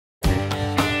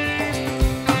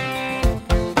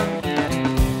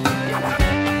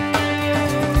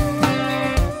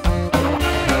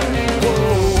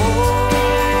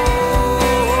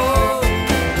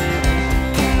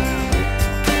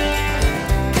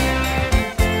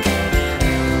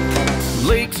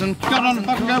listen. Got on the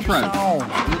fucking GoPro.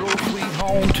 Little sweet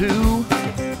home too.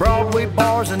 Broadway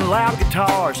bars and loud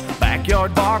guitars.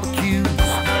 Backyard barbecues.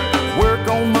 Work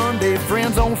on Monday,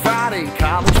 friends on Friday.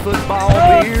 College football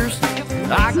beers.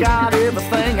 I got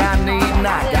everything I need and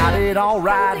I got it all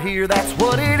right here. That's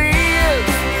what it is.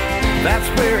 That's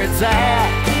where it's at.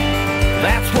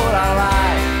 That's what I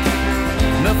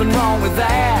like. Nothing wrong with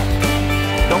that.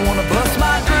 Don't wanna bust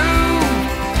my groove,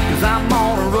 'cause I'm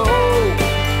on a roll.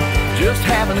 Just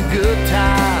having a good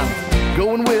time,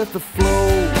 going with the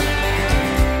flow.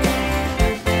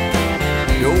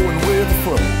 Going with the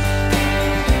flow.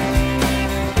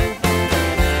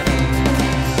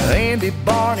 Andy,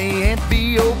 Barney, Aunt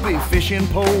B.O.P. fishing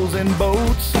poles and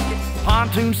boats.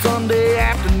 Pontoon Sunday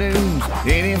afternoons,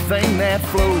 anything that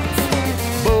floats.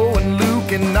 Bo and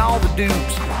Luke and all the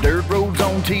dukes, dirt roads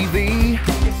on TV.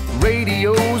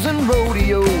 Radios and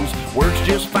rodeos, works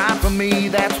just fine for me.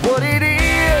 That's what it is.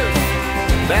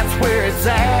 That's where it's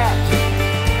at.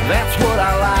 That's what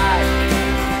I like.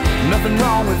 Nothing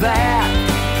wrong with that.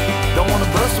 Don't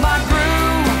wanna bust my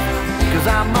groove, 'cause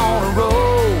I'm on a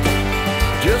roll.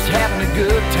 Just having a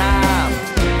good time,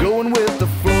 going with the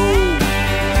flow.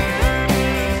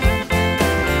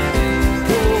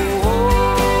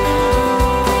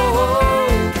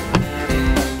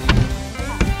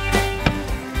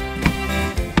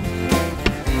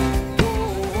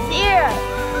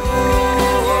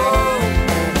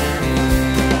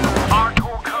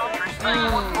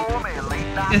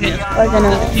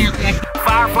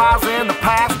 Fireflies in the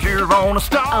pasture on a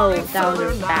star. Oh, that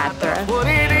was a bad throw. What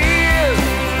it is,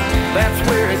 that's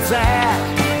where it's at.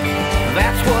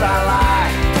 That's what I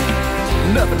like.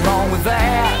 Nothing wrong with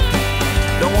that.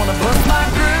 Don't wanna bust my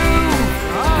groove,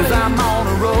 'cause I'm on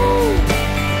a roll.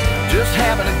 Just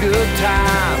having a good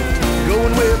time,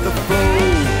 going with the flow.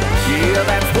 Yeah,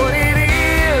 that's what it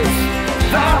is.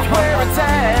 That's where it's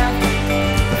at.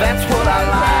 That's what I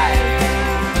like.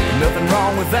 Nothing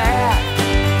wrong with that.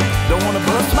 Don't wanna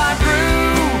bust my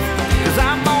groove, 'cause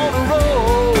I'm on a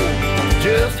roll.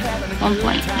 Just having a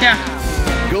good time, Yeah.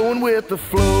 going with the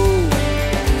flow.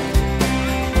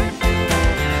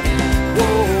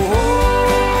 Whoa,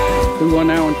 whoa. Who won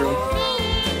that one, Drew?